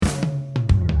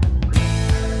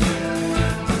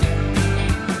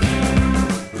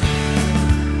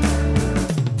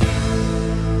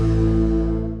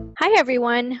Hi,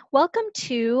 everyone. Welcome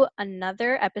to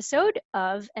another episode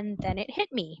of And Then It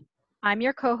Hit Me. I'm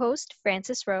your co-host,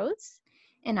 Frances-Rose.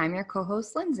 And I'm your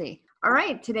co-host, Lindsay. All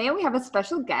right, today we have a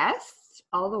special guest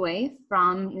all the way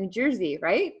from New Jersey,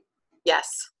 right? Yes.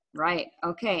 Right.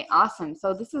 Okay, awesome.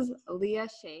 So this is Lea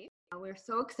Shea. We're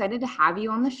so excited to have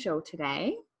you on the show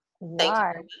today. Thank you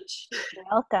very much.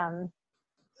 Welcome.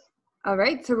 All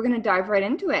right, so we're going to dive right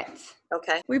into it.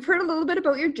 Okay. We've heard a little bit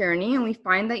about your journey, and we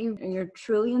find that you're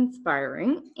truly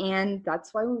inspiring, and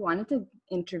that's why we wanted to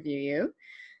interview you.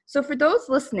 So for those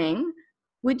listening,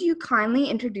 would you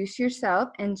kindly introduce yourself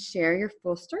and share your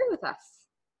full story with us?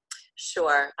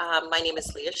 Sure. My name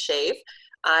is Lea Shea.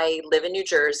 I live in New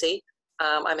Jersey.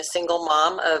 I'm a single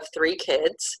mom of 3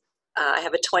 kids. I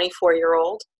have a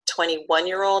 24-year-old,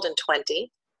 21-year-old, and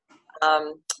 20.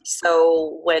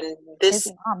 So when this...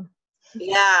 Busy mom.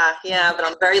 Yeah, but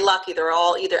I'm very lucky. They're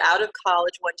all either out of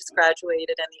college, one just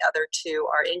graduated, and the other 2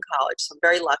 are in college. So I'm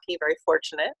very lucky, very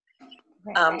fortunate.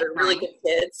 They're really good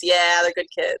kids. Yeah, they're good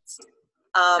kids.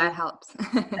 That helps.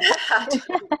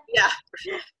 Yeah,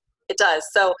 it does.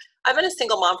 So I've been a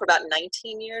single mom for about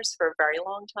 19 years, for a very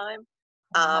long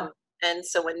time. And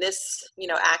so when this,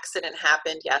 accident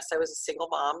happened, yes, I was a single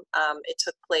mom. It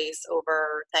took place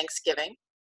over Thanksgiving.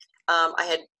 I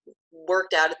had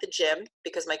worked out at the gym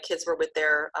because my kids were with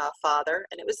their father,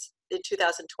 and it was in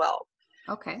 2012.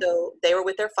 Okay. So they were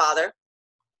with their father,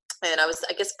 and I was,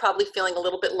 I guess, probably feeling a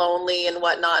little bit lonely and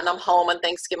whatnot, and I'm home on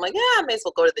Thanksgiving, like, yeah, I may as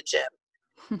well go to the gym.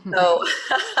 So,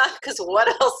 because what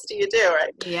else do you do,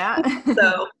 right? Yeah.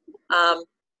 So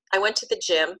I went to the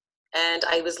gym, and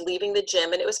I was leaving the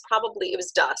gym, and it was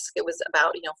dusk. It was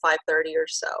about, 5:30 or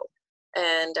so.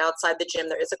 And outside the gym,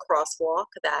 there is a crosswalk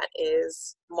that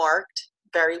is marked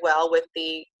very well with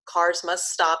the cars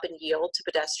must stop and yield to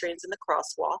pedestrians in the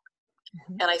crosswalk.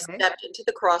 And I stepped into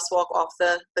the crosswalk off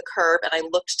the curb, and I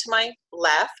looked to my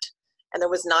left, and there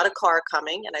was not a car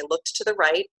coming. And I looked to the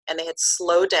right, and they had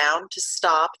slowed down to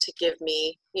stop to give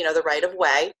me, the right of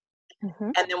way.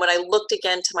 And then when I looked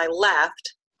again to my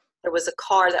left, there was a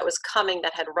car that was coming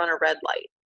that had run a red light.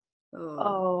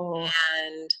 Oh.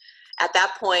 And at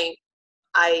that point,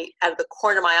 out of the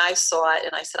corner of my eye, saw it,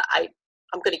 and I said,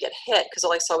 I'm going to get hit, because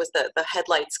all I saw was the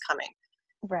headlights coming.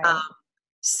 Right.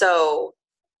 So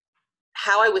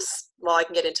how I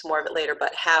can get into more of it later,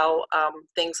 but how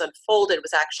things unfolded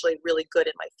was actually really good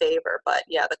in my favor. But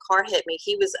yeah, the car hit me.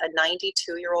 He was a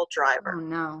 92-year-old driver. Oh,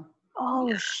 no. Oh,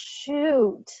 yeah.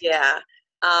 Shoot. Yeah.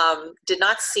 Did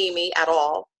not see me at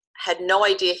all. Had no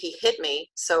idea he hit me.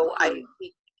 So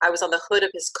I was on the hood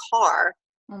of his car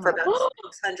for about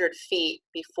 600 feet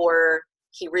before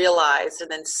he realized, and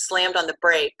then slammed on the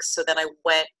brakes. So then I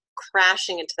went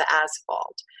crashing into the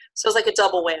asphalt. So it was like a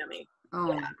double whammy.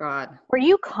 Oh, my God. Were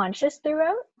you conscious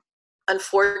throughout?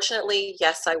 Unfortunately,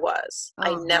 yes, I was.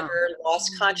 I never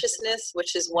lost consciousness,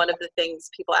 which is one of the things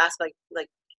people ask, like,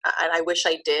 and I wish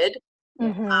I did.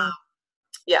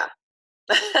 Yeah,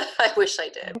 I wish I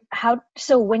did.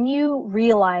 So when you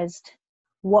realized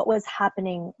what was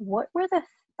happening, what were the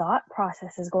thought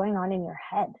processes going on in your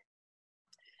head?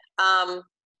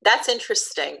 That's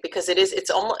interesting, because it's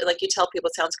almost like, you tell people,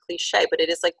 it sounds cliche, but it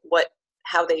is like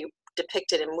how they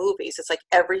depict it in movies. It's like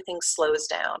everything slows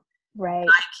down. Right.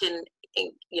 I can,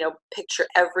 picture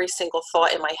every single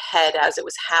thought in my head as it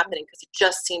was happening, because it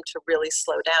just seemed to really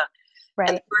slow down. Right.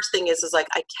 And the first thing is like,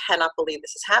 I cannot believe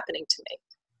this is happening to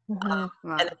me. Wow.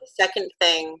 And then the second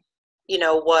thing,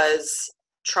 was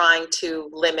trying to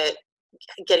limit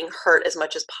getting hurt as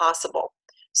much as possible.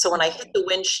 So when I hit the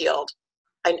windshield,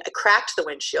 I cracked the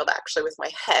windshield actually with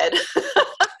my head.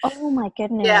 Oh my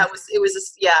goodness. Yeah, it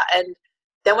was and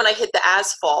then when I hit the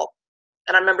asphalt,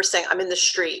 and I remember saying, I'm in the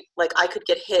street, like I could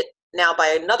get hit now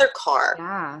by another car.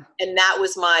 Yeah. And that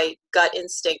was my gut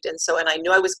instinct. And I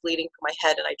knew I was bleeding from my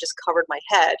head, and I just covered my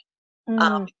head.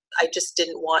 I just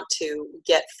didn't want to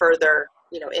get further,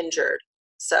 injured.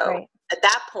 So at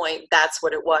that point, that's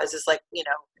what it was. Is like,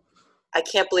 I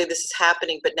can't believe this is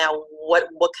happening, but now what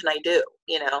can I do?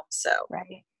 So.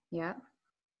 Right. Yeah.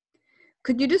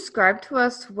 Could you describe to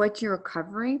us what your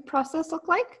recovery process looked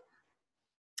like?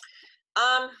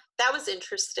 That was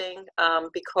interesting,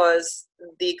 because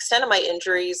the extent of my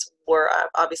injuries were,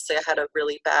 obviously I had a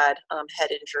really bad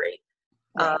head injury.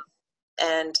 Right.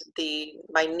 And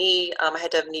my knee, I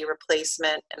had to have knee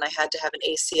replacement, and I had to have an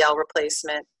ACL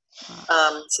replacement.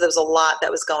 So there was a lot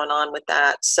that was going on with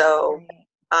that. So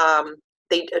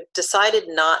they decided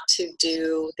not to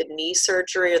do the knee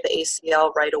surgery or the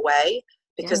ACL right away,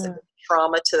 because of the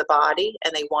trauma to the body,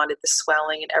 and they wanted the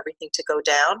swelling and everything to go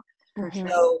down.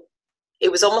 So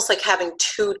it was almost like having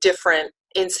 2 different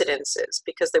incidences,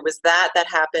 because there was that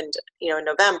happened, in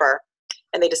November,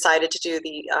 and they decided to do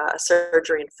the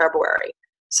surgery in February.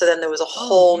 So then there was a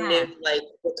whole new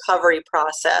recovery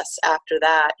process after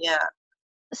that. Yeah.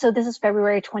 So this is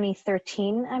February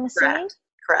 2013, I'm assuming?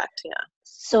 Correct, yeah.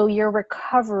 So your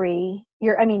recovery,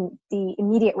 the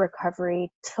immediate recovery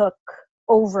took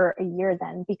over a year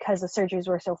then, because the surgeries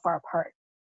were so far apart.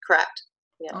 Correct,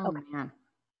 yeah. Oh, man.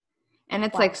 And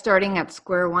it's like starting at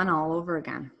square one all over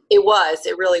again. It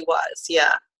really was,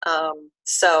 yeah.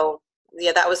 So,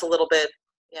 yeah, that was a little bit,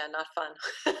 not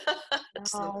fun.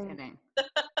 No kidding.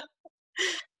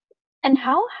 And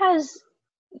how has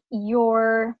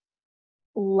your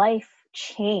life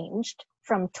changed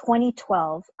from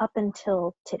 2012 up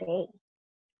until today?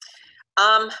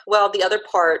 Well, the other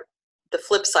part, the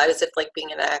flip side is, if like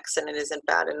being in an accident isn't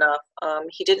bad enough,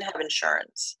 he didn't have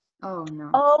insurance. Oh, no.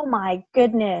 Oh, my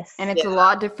goodness. And it's a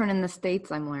lot different in the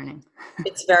States, I'm learning.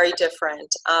 It's very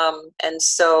different. And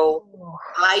so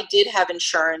I did have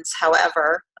insurance.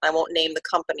 However, I won't name the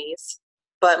companies,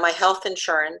 but my health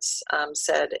insurance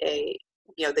said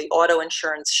the auto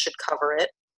insurance should cover it,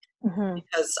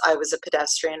 because I was a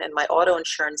pedestrian, and my auto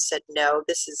insurance said, no,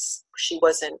 she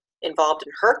wasn't involved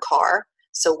in her car,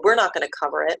 so we're not going to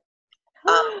cover it.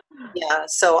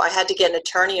 So I had to get an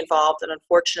attorney involved, and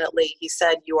unfortunately he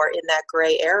said, you are in that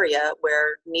gray area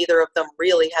where neither of them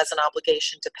really has an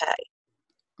obligation to pay.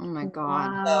 Oh my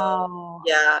God. Wow.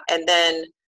 So, and then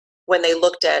when they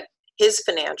looked at his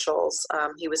financials,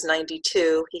 he was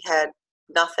 92, he had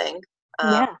nothing.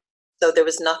 So there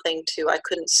was nothing I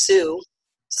couldn't sue.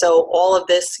 So all of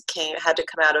this had to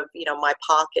come out of, my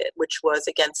pocket, which was,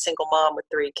 again, single mom with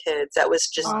 3 kids. That was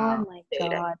just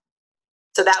devastating. God.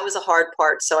 So that was a hard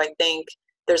part. So I think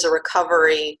there's a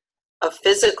recovery of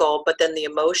physical, but then the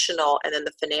emotional and then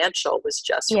the financial was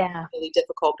just really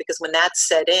difficult, because when that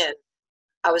set in,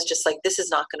 I was just like, this is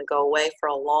not going to go away for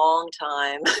a long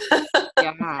time.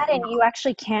 And you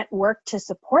actually can't work to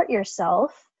support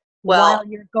yourself while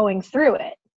you're going through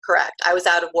it. Correct. I was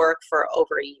out of work for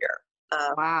over a year.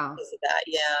 Wow. Because of that,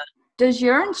 yeah. Does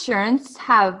your insurance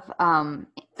have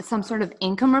some sort of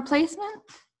income replacement?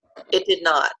 It did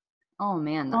not. Oh,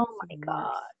 man. Oh, my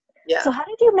God. Yeah. So how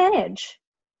did you manage?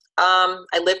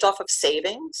 I lived off of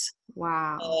savings.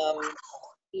 Wow.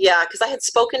 Because I had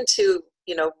spoken to,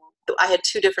 I had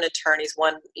 2 different attorneys.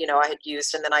 One, I had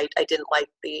used, and then I didn't like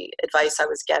the advice I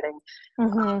was getting.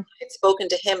 I had spoken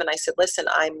to him, and I said, listen,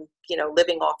 I'm,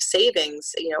 living off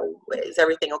savings. Is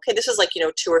everything okay? This was like,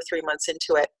 2 or 3 months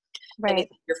into it. Right. And he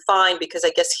said, you're fine, because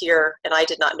I guess here, and I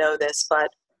did not know this,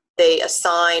 but they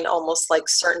assign almost like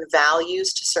certain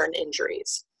values to certain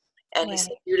injuries. And he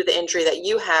said, due to the injury that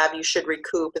you have, you should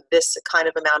recoup this kind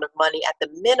of amount of money at the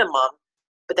minimum.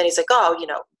 But then he's like,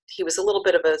 he was a little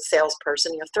bit of a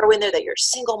salesperson. Throw in there that you're a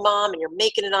single mom and you're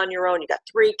making it on your own. You got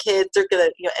 3 kids. They're gonna,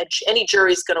 any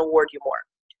jury's gonna award you more.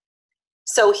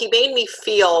 So he made me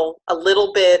feel a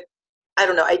little bit, I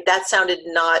don't know, that sounded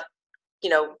not,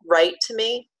 right to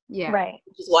me. Yeah. Right.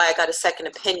 Which is why I got a second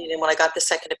opinion. And when I got the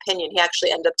second opinion, he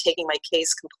actually ended up taking my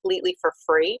case completely for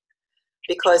free,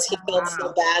 because he felt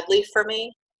so badly for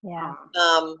me. Yeah.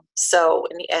 And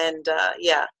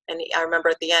I remember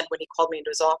at the end when he called me into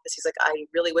his office, he's like, I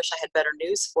really wish I had better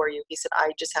news for you. He said,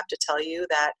 I just have to tell you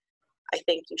that I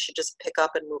think you should just pick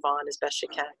up and move on as best you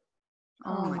can.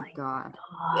 Oh my God.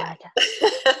 Yeah.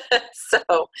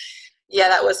 So,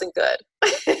 that wasn't good.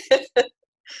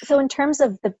 So in terms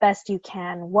of the best you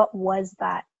can, what was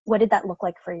that? What did that look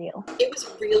like for you? It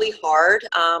was really hard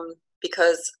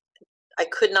because I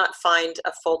could not find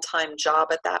a full-time job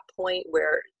at that point,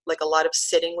 where like a lot of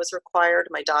sitting was required.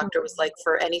 My doctor was like,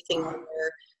 for anything more,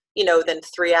 than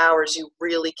 3 hours, you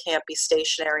really can't be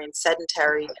stationary and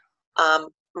sedentary.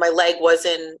 My leg was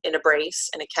in a brace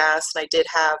and a cast, and I did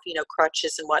have,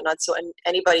 crutches and whatnot. So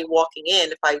anybody walking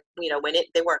in, if I, went in,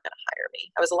 they weren't going to hire me.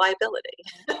 I was a liability.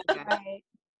 Right.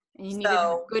 And you needed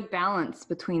a good balance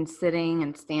between sitting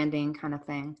and standing kind of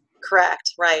thing.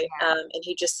 Correct, right. And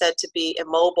he just said to be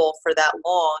immobile for that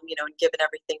long, and given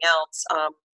everything else,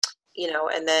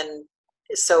 and then,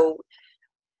 so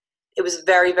it was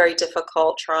very, very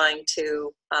difficult trying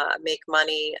to make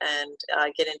money and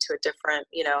get into a different,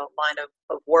 line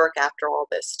of work after all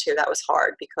this too. That was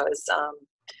hard because,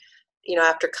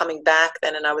 after coming back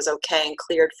then and I was okay and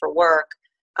cleared for work,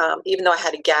 even though I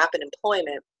had a gap in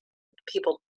employment,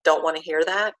 people don't want to hear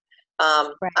that. I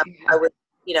was,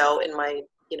 in my,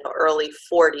 early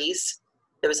 40s,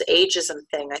 there was an ageism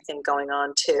thing, I think, going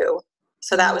on too.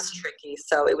 So that was tricky.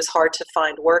 So it was hard to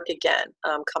find work again,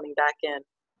 coming back in.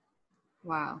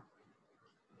 Wow.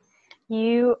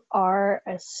 You are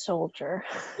a soldier.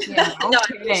 Yeah, no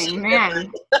kidding,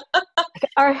 man.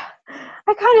 I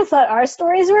kind of thought our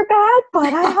stories were bad,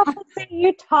 but I have to say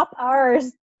you top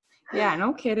ours. Yeah,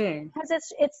 no kidding. Because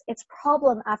it's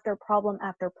problem after problem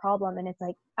after problem, and it's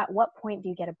like, at what point do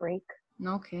you get a break?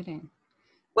 No kidding.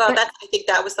 Well, I think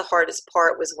that was the hardest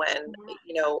part, was when,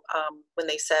 when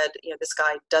they said, this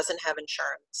guy doesn't have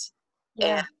insurance,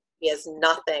 and he has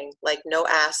nothing, like no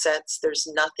assets. There's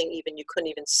nothing, even you couldn't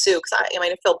even sue. Because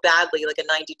I felt badly, like a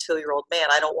 92-year-old man.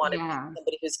 I don't want to be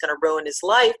somebody who's going to ruin his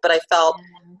life, but I felt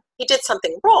he did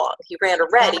something wrong. He ran a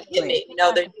red. He hit me.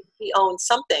 He owned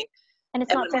something. And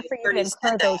it's not fair for you to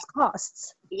incur those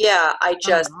costs. Yeah, I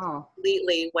just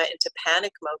completely went into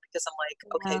panic mode, because I'm like,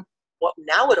 okay, what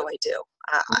do I do?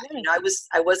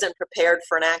 I wasn't prepared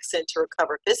for an accident to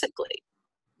recover physically,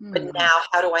 but now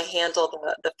how do I handle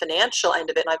the financial end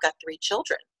of it? And I've got 3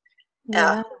 children,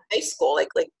 high school, like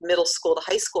middle school to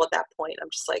high school at that point. I'm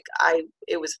just like,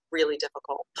 it was really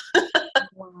difficult.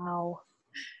 Wow.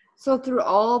 So through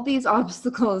all these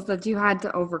obstacles that you had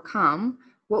to overcome,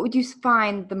 what would you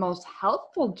find the most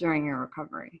helpful during your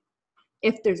recovery,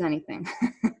 if there's anything?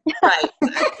 Right.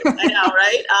 I know,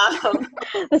 right?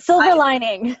 The silver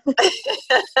lining.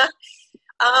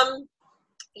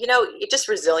 Just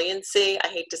resiliency. I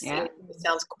hate to say it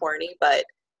sounds corny, but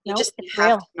you have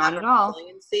to not have at all.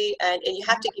 Resiliency, and you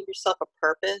have to give yourself a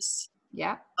purpose.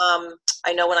 Yeah.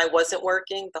 I know when I wasn't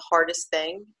working, the hardest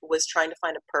thing was trying to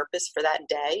find a purpose for that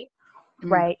day.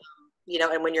 Right.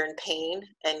 And when you're in pain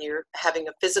and you're having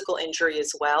a physical injury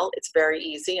as well, it's very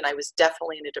easy. And I was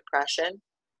definitely in a depression,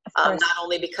 not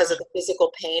only because of the physical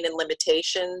pain and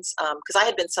limitations, because I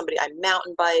had been somebody, I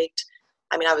mountain biked.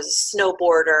 I was a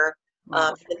snowboarder.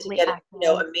 And to get a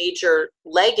major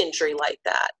leg injury like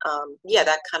that,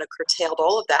 that kind of curtailed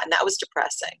all of that. And that was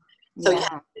depressing. So you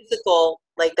had physical,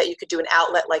 like that you could do an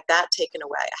outlet like that taken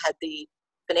away. I had the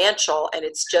financial, and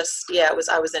it's just, I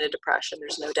was in a depression.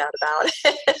 There's no doubt about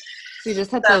it. So you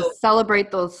just had to celebrate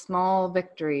those small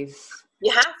victories.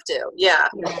 You have to,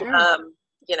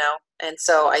 and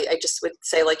so I just would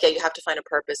say, like, you have to find a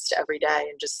purpose to every day,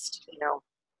 and just,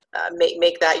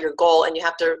 make that your goal, and you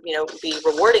have to, be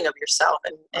rewarding of yourself,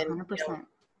 and 100%.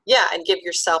 And give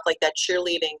yourself like that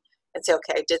cheerleading, and say,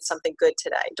 okay, I did something good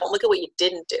today. Don't look at what you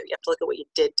didn't do. You have to look at what you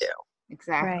did do.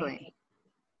 Exactly. Right.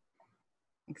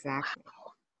 Exactly.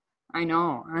 I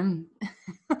know.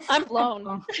 I'm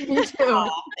blown. Me too. Oh,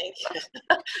 thank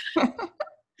you.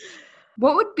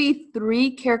 What would be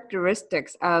 3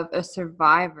 characteristics of a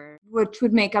survivor which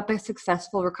would make up a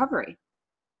successful recovery?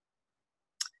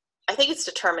 I think it's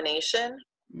determination.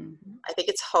 Mm-hmm. I think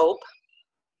it's hope.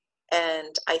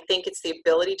 And I think it's the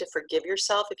ability to forgive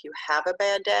yourself if you have a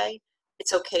bad day.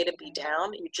 It's okay to be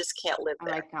down. You just can't live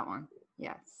there. I like that one.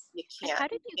 Yes. You can't. How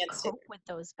did you cope with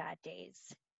those bad days?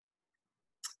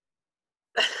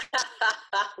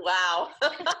 Wow.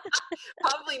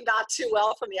 Probably not too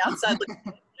well from the outside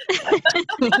looking.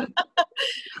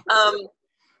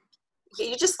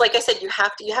 You just, like I said, you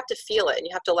have to feel it, and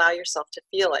you have to allow yourself to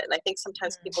feel it. And I think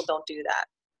sometimes people don't do that.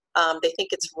 They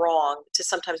think it's wrong to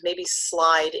sometimes maybe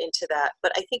slide into that,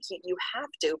 but I think you have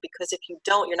to, because if you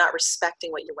don't, you're not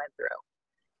respecting what you went through.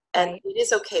 And it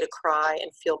is okay to cry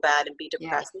and feel bad and be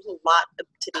depressed. There's a lot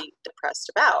to be depressed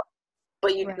about,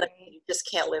 but you just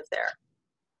can't live there.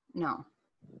 No.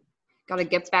 Got to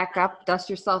get back up, dust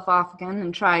yourself off again,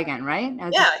 and try again, right?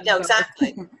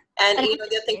 Exactly. And the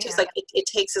other thing too is, like, it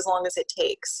takes as long as it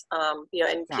takes. And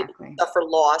people suffer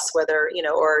loss, whether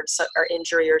or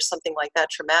injury or something like that,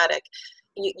 traumatic.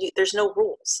 There's no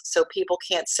rules, so people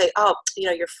can't say, "Oh,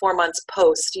 you're 4 months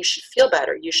post. You should feel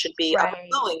better. You should be up and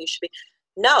going. You should be."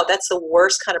 No, that's the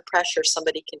worst kind of pressure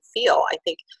somebody can feel. I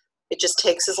think it just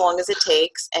takes as long as it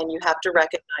takes, and you have to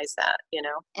recognize that.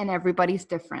 And everybody's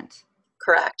different.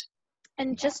 Correct.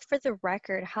 And just for the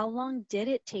record, how long did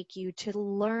it take you to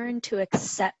learn to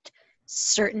accept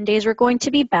certain days were going to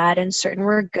be bad and certain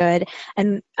were good?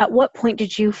 And at what point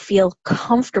did you feel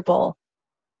comfortable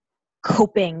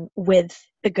coping with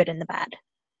the good and the bad?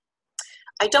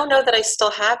 I don't know that I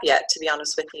still have yet, to be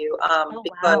honest with you,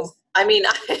 because I'm going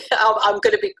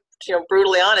to be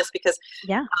brutally honest, because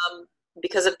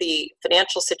because of the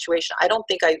financial situation, I don't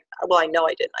think I know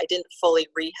I didn't. I didn't fully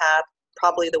rehab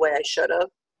probably the way I should have.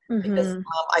 Because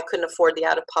I couldn't afford the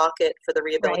out-of-pocket for the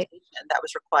rehabilitation that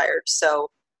was required. So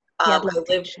I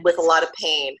lived with a lot of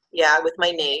pain, with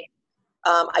my knee.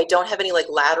 I don't have any, like,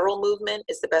 lateral movement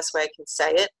is the best way I can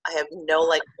say it. I have no,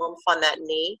 like, oomph on that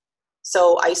knee.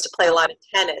 So I used to play a lot of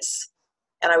tennis,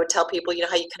 and I would tell people,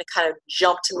 how you can kind of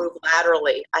jump to move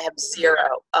laterally. I have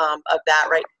zero of that,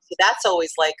 right? So that's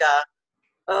always like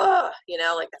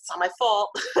like that's not my fault.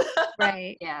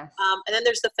 Right. Yes. And then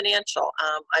there's the financial.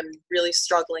 I'm really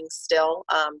struggling still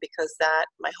because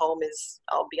my home is,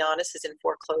 I'll be honest, is in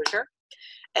foreclosure.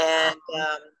 And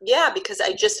because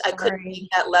I couldn't meet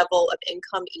that level of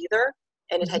income either.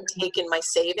 And it had taken my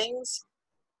savings.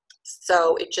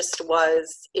 So it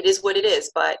is what it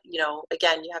is. But,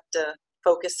 again, you have to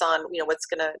focus on, what's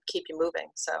going to keep you moving.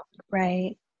 So.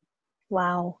 Right.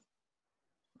 Wow.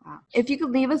 If you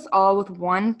could leave us all with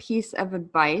one piece of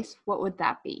advice, what would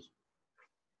that be?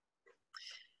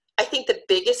 I think the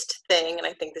biggest thing, and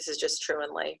I think this is just true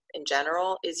in life in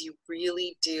general, is you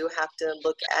really do have to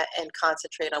look at and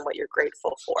concentrate on what you're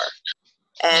grateful for.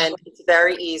 And it's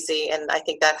very easy, and I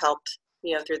think that helped,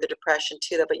 through the depression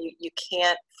too, though, but you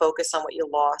can't focus on what you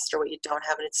lost or what you don't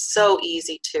have. And it's so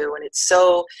easy to, and it's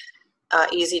so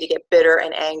easy to get bitter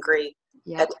and angry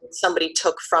at what somebody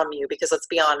took from you, because let's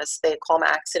be honest, they call them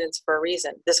accidents for a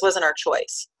reason. This wasn't our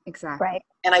choice. Exactly. Right.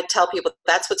 And I tell people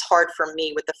that's what's hard for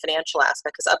me with the financial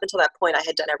aspect, because up until that point, I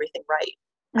had done everything right.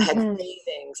 I had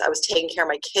savings. I was taking care of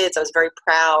my kids. I was very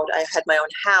proud. I had my own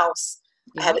house.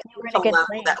 I had an income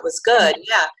level that was good.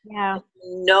 Yeah.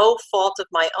 No fault of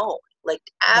my own. Like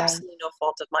absolutely no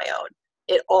fault of my own.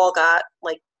 It all got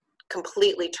like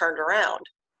completely turned around.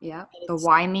 Yeah. The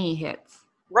why me hits.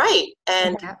 Right.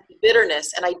 And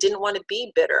bitterness. And I didn't want to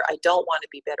be bitter. I don't want to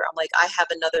be bitter. I'm like, I have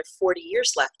another 40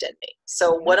 years left in me.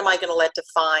 So what am I going to let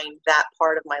define that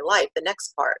part of my life, the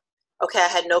next part? Okay, I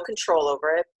had no control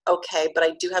over it. Okay, but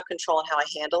I do have control on how I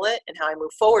handle it and how I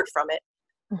move forward from it.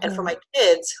 And for my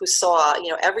kids who saw,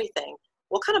 everything,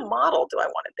 what kind of model do I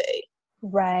want to be?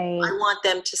 Right. I want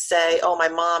them to say, oh, my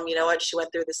mom, you know what? She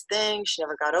went through this thing. She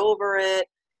never got over it.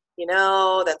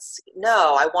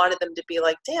 I wanted them to be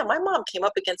like, damn, my mom came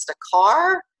up against a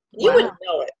car. You wouldn't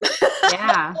know it.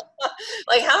 Yeah.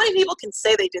 Like how many people can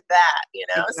say they did that,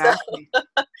 Exactly. So.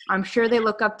 I'm sure they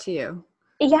look up to you.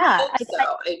 Yeah. I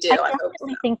do. I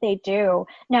definitely think they do.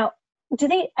 Now,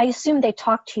 I assume they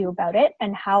talk to you about it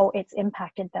and how it's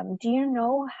impacted them. Do you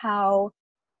know how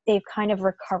they've kind of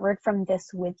recovered from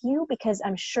this with you? Because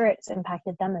I'm sure it's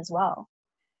impacted them as well.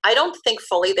 I don't think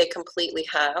fully they completely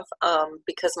have,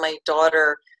 because my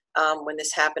daughter, when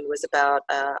this happened, was about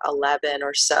 11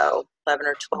 or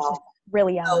 12.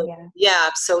 Really young, so, yeah.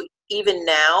 So even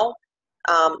now,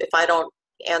 if I don't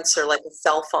answer like a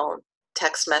cell phone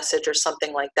text message or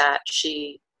something like that,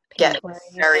 she gets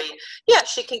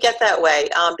she can get that way,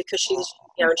 because she's,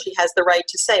 she has the right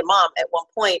to say, Mom, at one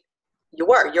point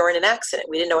you're in an accident.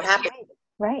 We didn't know what happened.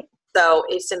 Right. So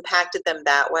it's impacted them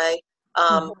that way.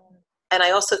 And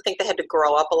I also think they had to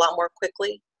grow up a lot more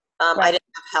quickly. I didn't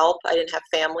have help. I didn't have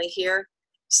family here.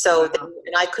 So,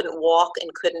 and I couldn't walk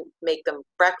and couldn't make them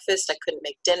breakfast. I couldn't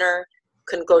make dinner,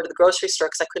 couldn't go to the grocery store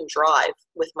because I couldn't drive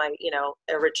with my,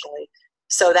 originally.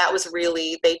 So that was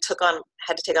really, had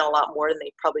to take on a lot more than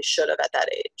they probably should have at that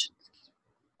age.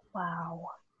 Wow.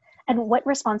 And what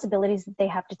responsibilities did they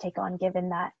have to take on, given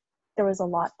that there was a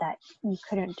lot that you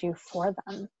couldn't do for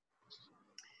them?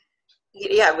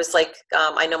 Yeah, it was like,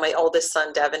 I know my oldest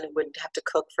son, Devin, would have to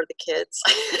cook for the kids.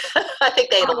 I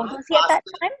think they ate a lot of pasta. At that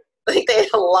time? I think they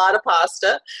ate a lot of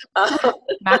pasta.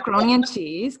 Macaroni and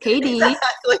cheese. Katie.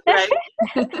 Exactly, right.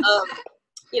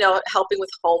 Helping with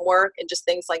homework and just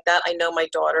things like that. I know my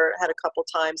daughter had a couple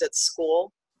times at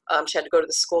school. She had to go to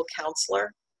the school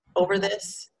counselor over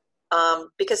this.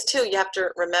 Because, too, you have to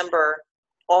remember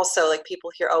also, like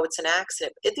people hear, oh, it's an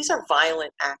accident. These are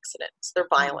violent accidents. They're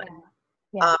violent.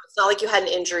 Yeah. It's not like you had an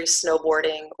injury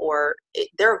snowboarding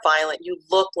they're violent. You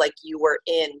look like you were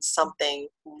in something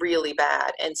really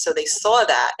bad. And so they saw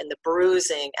that and the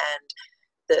bruising and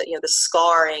the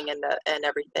scarring and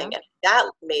everything. And that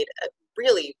made a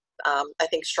really, I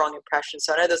think, strong impression.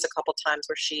 So I know there's a couple times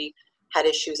where she had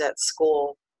issues at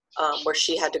school, where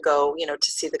she had to go,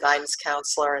 to see the guidance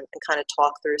counselor and kind of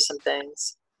talk through some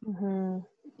things. Mm-hmm.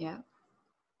 Yeah.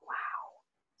 Wow.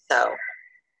 So,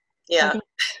 yeah.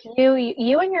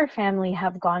 You and your family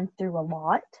have gone through a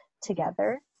lot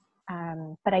together,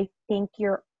 but I think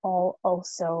you're all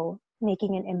also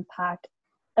making an impact,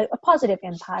 a positive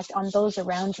impact on those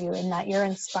around you, in that you're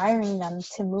inspiring them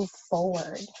to move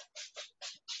forward.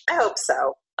 I hope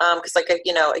so. Because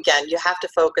again, you have to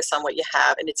focus on what you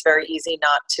have, and it's very easy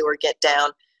not to or get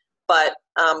down. But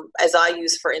as I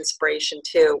use for inspiration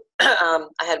too, I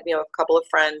had a couple of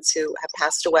friends who have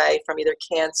passed away from either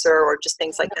cancer or just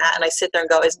things like that. And I sit there and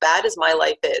go, as bad as my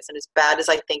life is and as bad as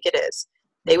I think it is,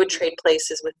 they would trade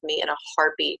places with me in a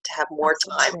heartbeat to have more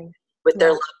time with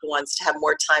their loved ones, to have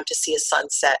more time to see a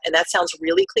sunset. And that sounds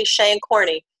really cliche and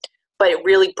corny, but it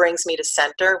really brings me to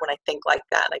center when I think like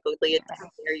that. And I go, Lea,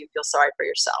 you feel sorry for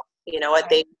yourself. You know what?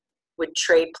 would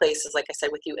trade places, like I said,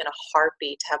 with you in a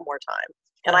heartbeat to have more time.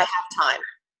 And I have time.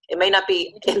 It may not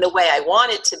be in the way I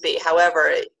want it to be.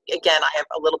 However, again, I have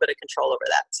a little bit of control over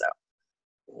that. So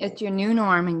it's your new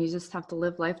norm, and you just have to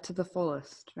live life to the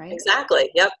fullest, right? exactly.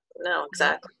 Yep. No,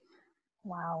 exactly.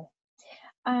 Wow.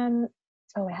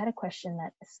 Oh, I had a question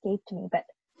that escaped me, but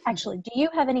actually, do you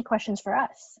have any questions for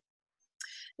us?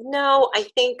 No, I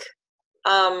think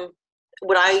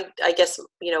what I guess,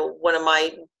 one of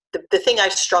the thing I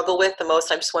struggle with the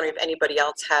most, I'm just wondering if anybody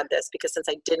else had this, because since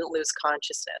I didn't lose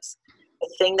consciousness, the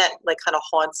thing that like kind of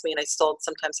haunts me, and I still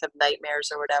sometimes have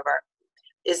nightmares or whatever,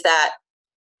 is that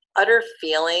utter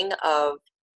feeling of,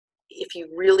 if you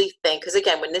really think, because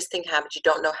again, when this thing happens, you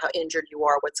don't know how injured you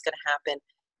are, what's going to happen,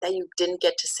 that you didn't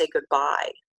get to say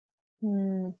goodbye.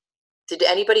 Did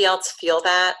anybody else feel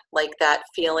that? Like that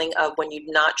feeling of when you're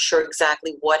not sure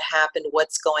exactly what happened,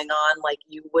 what's going on, like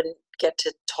you wouldn't get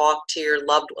to talk to your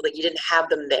loved one, like you didn't have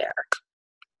them there.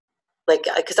 Like,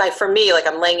 because for me, like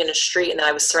I'm laying in a street and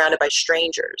I was surrounded by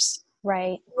strangers.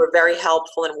 Right. Who were very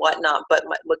helpful and whatnot, but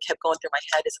what kept going through my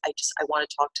head is I want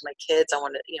to talk to my kids. I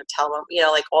want to, tell them,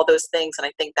 like all those things. And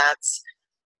I think that's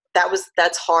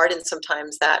hard. And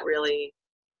sometimes that really,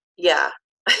 yeah,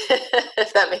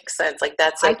 if that makes sense. Like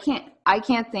I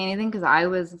can't say anything because I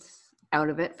was out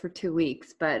of it for 2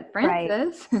 weeks, but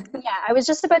Frances. Right. Yeah, I was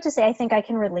just about to say, I think I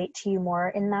can relate to you more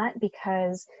in that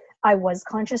because I was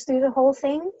conscious through the whole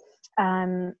thing.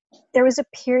 There was a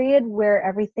period where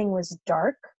everything was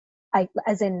dark.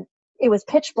 As in it was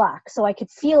pitch black, so I could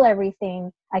feel everything,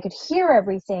 I could hear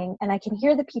everything, and I can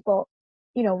hear the people,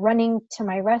 running to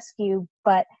my rescue,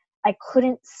 but I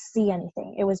couldn't see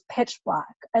anything. It was pitch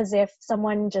black, as if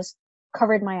someone just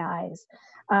covered my eyes.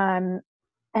 And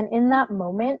in that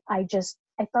moment, I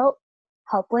felt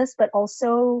helpless, but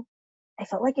also I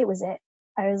felt like it was it.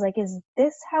 I was like, is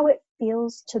this how it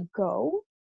feels to go?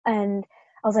 And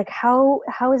I was like, how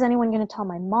is anyone going to tell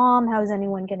my mom? How is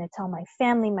anyone going to tell my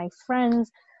family, my friends?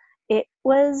 It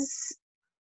was,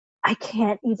 I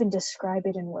can't even describe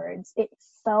it in words. It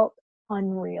felt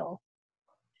unreal.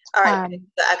 All right,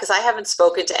 because I haven't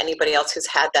spoken to anybody else who's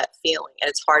had that feeling, and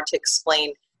it's hard to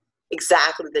explain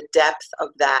exactly the depth of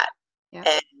that. Yeah.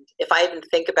 And if I even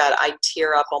think about it, I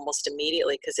tear up almost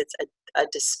immediately because it's a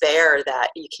despair that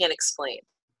you can't explain.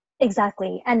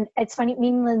 Exactly. And it's funny, me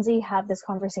and Lindsay have this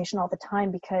conversation all the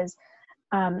time because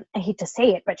I hate to say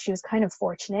it, but she was kind of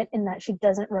fortunate in that she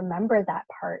doesn't remember that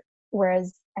part.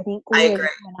 Whereas I think Lea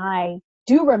and I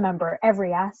do remember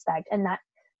every aspect, and that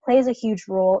plays a huge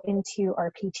role into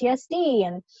our PTSD.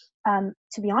 And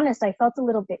to be honest, I felt a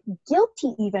little bit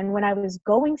guilty even when I was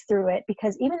going through it,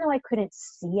 because even though I couldn't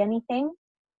see anything,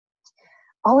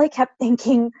 all I kept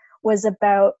thinking was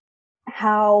about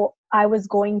how I was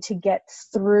going to get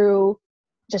through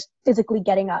just physically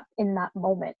getting up in that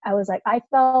moment. I was like, I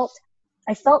felt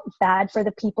bad for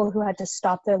the people who had to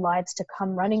stop their lives to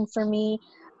come running for me.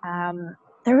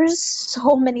 There was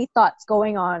so many thoughts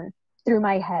going on through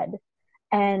my head.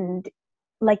 And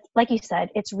like you said,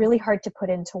 it's really hard to put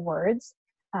into words.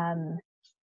 But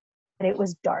it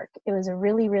was dark. It was a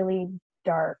really, really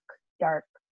dark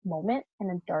moment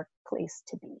and a dark place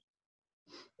to be.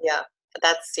 Yeah.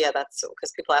 That's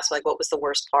because people ask like, what was the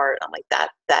worst part? I'm like,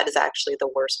 that is actually the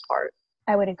worst part.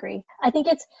 I would agree. I think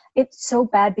it's so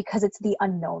bad because it's the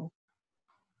unknown.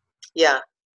 Yeah.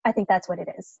 I think that's what it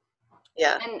is.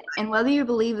 Yeah. And whether you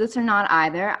believe this or not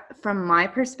either, from my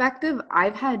perspective,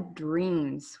 I've had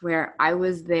dreams where I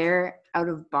was there out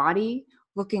of body,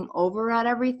 looking over at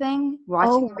everything,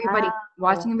 watching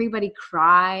everybody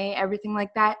cry, everything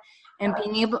like that, and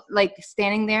being able, like,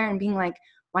 standing there and being like,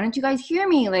 why don't you guys hear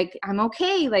me? Like, I'm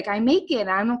okay. Like, I make it.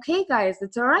 I'm okay, guys.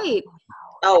 It's all right.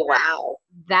 Oh, wow.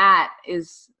 That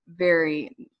is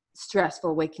very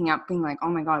stressful, waking up being like, oh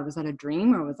my God, was that a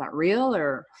dream or was that real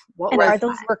or what? And are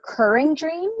those recurring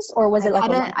dreams or was it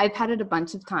like I've had it a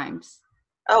bunch of times.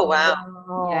 Oh,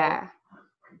 wow. Yeah.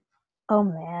 Oh,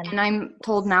 man. And I'm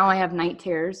told now I have night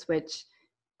terrors, which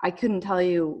I couldn't tell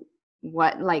you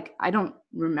what, like, I don't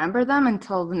remember them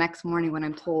until the next morning when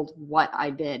I'm told what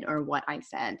I did or what I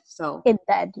said. So in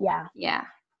bed, yeah. Yeah.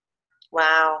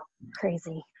 Wow.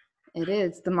 Crazy. It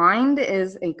is. The mind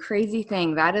is a crazy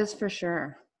thing. That is for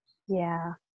sure.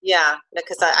 Yeah. Yeah.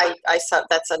 Because I saw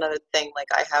that's another thing. Like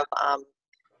I have,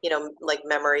 like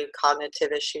memory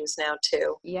cognitive issues now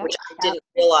too, which I didn't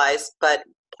realize, but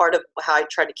part of how I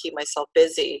tried to keep myself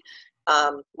busy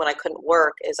when I couldn't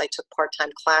work is I took part-time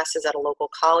classes at a local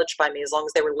college by me as long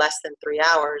as they were less than 3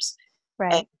 hours.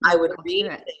 Right. And I would read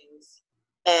things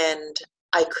and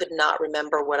I could not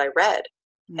remember what I read.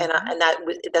 And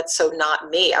that's so not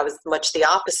me. I was much the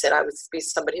opposite. I was be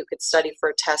somebody who could study for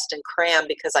a test and cram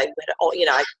because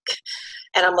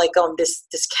and I'm like, going, this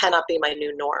cannot be my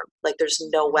new norm. Like, there's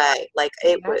no way. Like,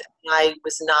 I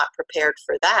was not prepared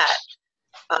for that.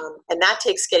 And that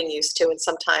takes getting used to. And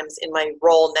sometimes in my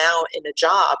role now in a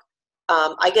job,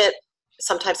 I get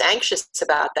sometimes anxious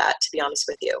about that, to be honest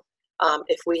with you.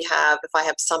 If I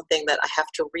have something that I have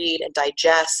to read and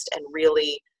digest and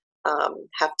really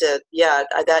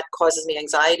that causes me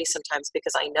anxiety sometimes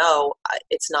because I know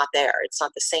it's not there. It's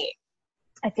not the same.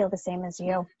 I feel the same as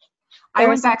you. I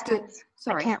went back to,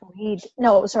 sorry. I can't read.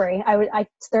 No, sorry.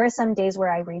 There are some days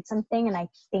where I read something and I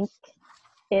think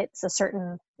it's a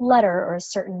certain letter or a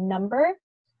certain number.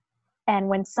 And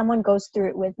when someone goes through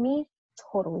it with me,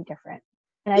 totally different.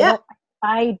 And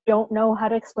I don't know how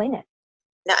to explain it.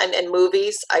 Now, and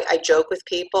movies, I joke with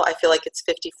people. I feel like it's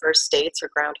 51st Dates or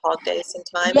Groundhog Day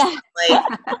sometimes. Yeah.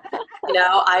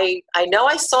 Like, I know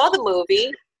I saw the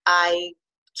movie. I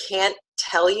can't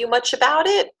tell you much about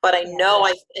it, but I know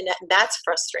and that's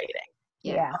frustrating.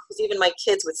 Yeah. Because even my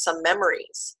kids with some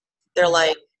memories, they're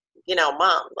like,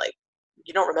 Mom, like,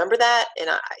 you don't remember that? And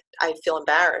I feel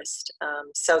embarrassed.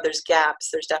 So there's gaps.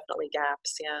 There's definitely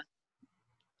gaps. Yeah.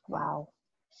 Wow.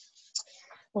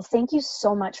 Well, thank you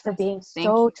so much for being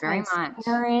so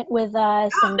transparent with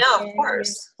us and sharing your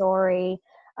story.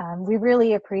 We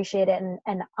really appreciate it.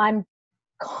 And I'm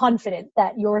confident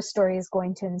that your story is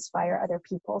going to inspire other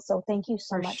people. So thank you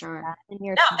so much for that.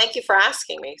 And thank you for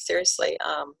asking me. Seriously.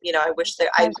 I wish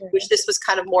this was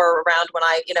kind of more around when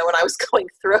I was going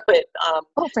through it.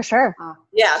 Oh, for sure.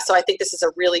 Yeah. So I think this is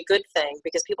a really good thing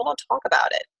because people don't talk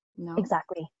about it. No.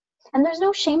 Exactly. And there's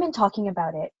no shame in talking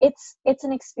about it. It's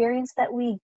an experience that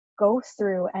we go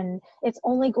through, and it's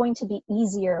only going to be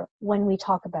easier when we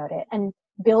talk about it and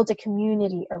build a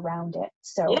community around it.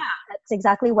 So that's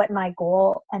exactly what my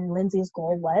goal and Lindsay's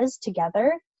goal was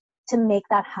together, to make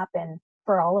that happen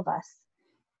for all of us.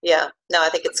 Yeah, no, I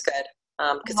think it's good.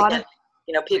 Because again,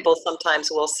 people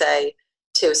sometimes will say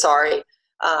too, sorry,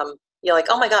 like,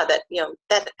 oh my God,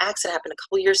 that accident happened a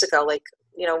couple years ago. Like,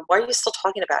 why are you still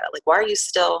talking about it? Like, why are you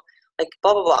still like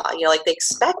blah, blah, blah, like they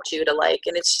expect you to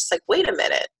and it's just like, wait a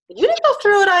minute, you didn't go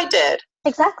through what I did.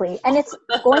 Exactly. And it's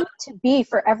going to be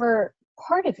forever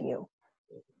part of you.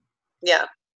 Yeah.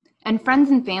 And friends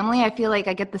and family, I feel like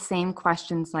I get the same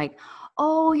questions like,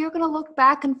 oh, you're going to look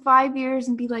back in 5 years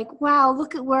and be like, wow,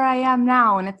 look at where I am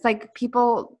now. And it's like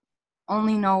people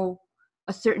only know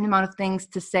a certain amount of things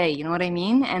to say, you know what I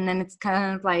mean? And then it's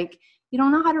kind of like, you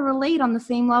don't know how to relate on the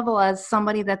same level as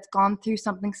somebody that's gone through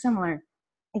something similar.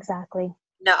 Exactly.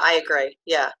 No, I agree.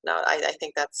 Yeah. No, I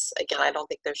think that's, again, I don't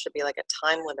think there should be like a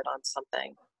time limit on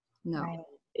something. No. Right.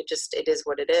 It is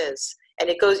what it is. And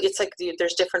it's like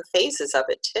there's different phases of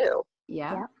it too.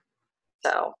 Yeah.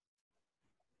 So,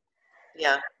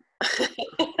 yeah.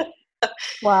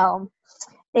 Well,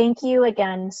 thank you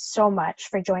again so much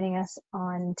for joining us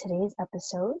on today's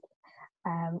episode.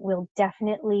 We'll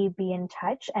definitely be in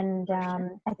touch, and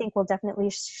I think we'll definitely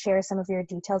share some of your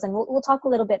details, and we'll talk a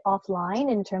little bit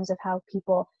offline in terms of how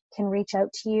people can reach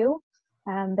out to you.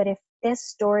 But if this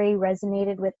story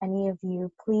resonated with any of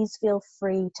you, please feel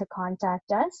free to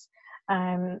contact us.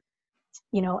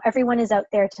 Everyone is out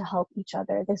there to help each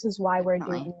other. This is why we're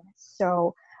doing this.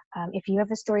 So if you have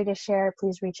a story to share,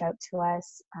 please reach out to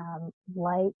us.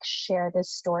 Share this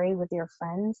story with your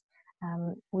friends.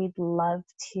 We'd love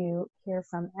to hear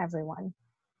from everyone.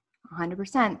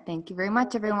 100%. Thank you very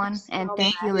much, everyone. And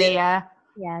thank you, Lea.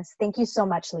 Yes. Thank you so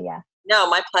much, Lea. No,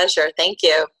 my pleasure. Thank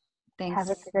you. Thanks. Have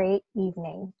a great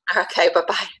evening. Okay.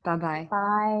 Bye-bye. Bye-bye.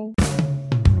 Bye.